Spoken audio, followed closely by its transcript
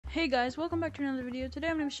Hey guys, welcome back to another video. Today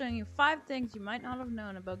I'm going to be showing you 5 things you might not have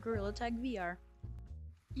known about Gorilla Tag VR.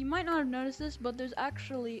 You might not have noticed this, but there's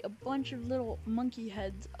actually a bunch of little monkey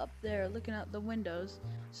heads up there looking out the windows.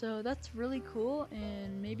 So that's really cool,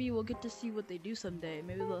 and maybe we'll get to see what they do someday.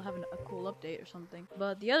 Maybe they'll have a cool update or something.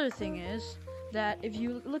 But the other thing is that if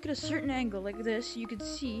you look at a certain angle like this, you can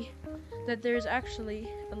see that there's actually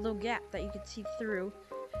a little gap that you can see through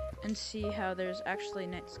and see how there's actually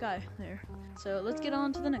night sky there. So let's get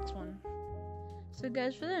on to the next one. So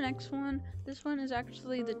guys, for the next one, this one is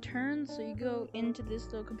actually the turn. So you go into this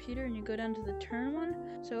little computer and you go down to the turn one.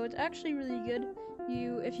 So it's actually really good.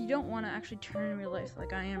 If you don't want to actually turn in real life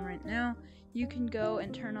like I am right now, you can go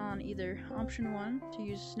and turn on either option 1 to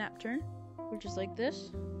use snap turn, which is like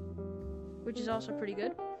this, which is also pretty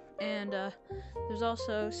good. And there's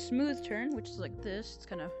also smooth turn, which is like this. It's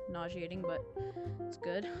kind of nauseating, but it's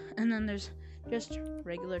good. And then there's just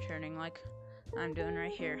regular turning like I'm doing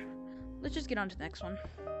right here. Let's just get on to the next one.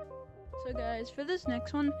 So guys, for this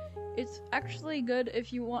next one, it's actually good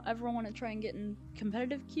if you ever want to try and get in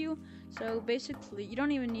competitive queue. So basically, you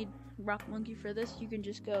don't even need Rocket Monkey for this. You can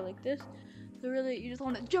just go like this. So really, you just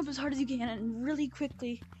want to jump as hard as you can and really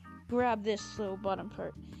quickly grab this little bottom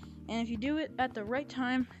part. And if you do it at the right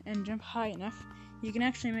time and jump high enough, you can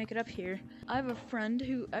actually make it up here. I have a friend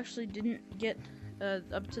who actually didn't get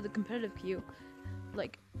up to the competitive queue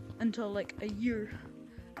until a year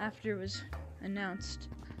after it was announced.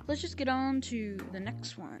 Let's just get on to the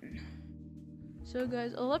next one. So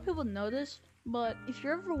guys, a lot of people know this, but if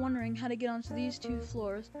you're ever wondering how to get onto these 2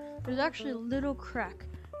 floors, there's actually a little crack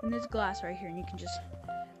in this glass right here, and you can just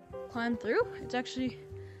climb through. It's actually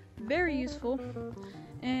very useful,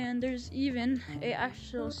 and there's even a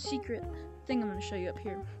actual secret thing I'm going to show you up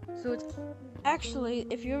here. So it's actually,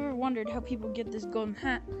 if you ever wondered how people get this golden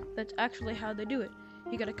hat, that's actually how they do it.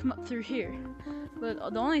 You gotta come up through here.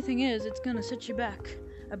 But the only thing is, it's gonna set you back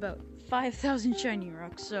about 5,000 shiny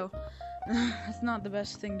rocks, so it's not the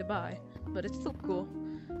best thing to buy, but it's still cool.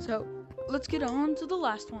 So let's get on to the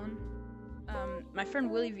last one. My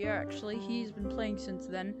friend Willie VR, actually, he's been playing since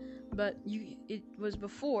then, but it was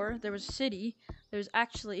before there was a city. There's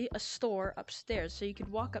actually a store upstairs, so you could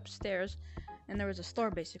walk upstairs and there was a store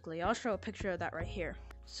basically. I'll show a picture of that right here.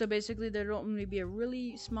 So basically, there'd only be a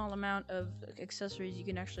really small amount of accessories you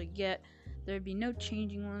can actually get. There'd be no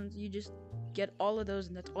changing ones. You just get all of those,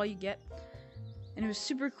 and that's all you get. And it was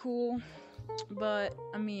super cool. But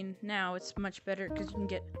I mean, now it's much better because you can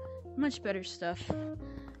get much better stuff.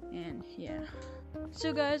 And yeah.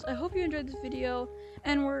 So guys, I hope you enjoyed this video.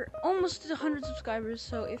 And we're almost at 100 subscribers.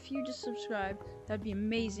 So if you just subscribe, that'd be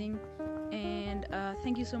amazing. And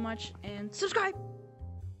thank you so much. And subscribe.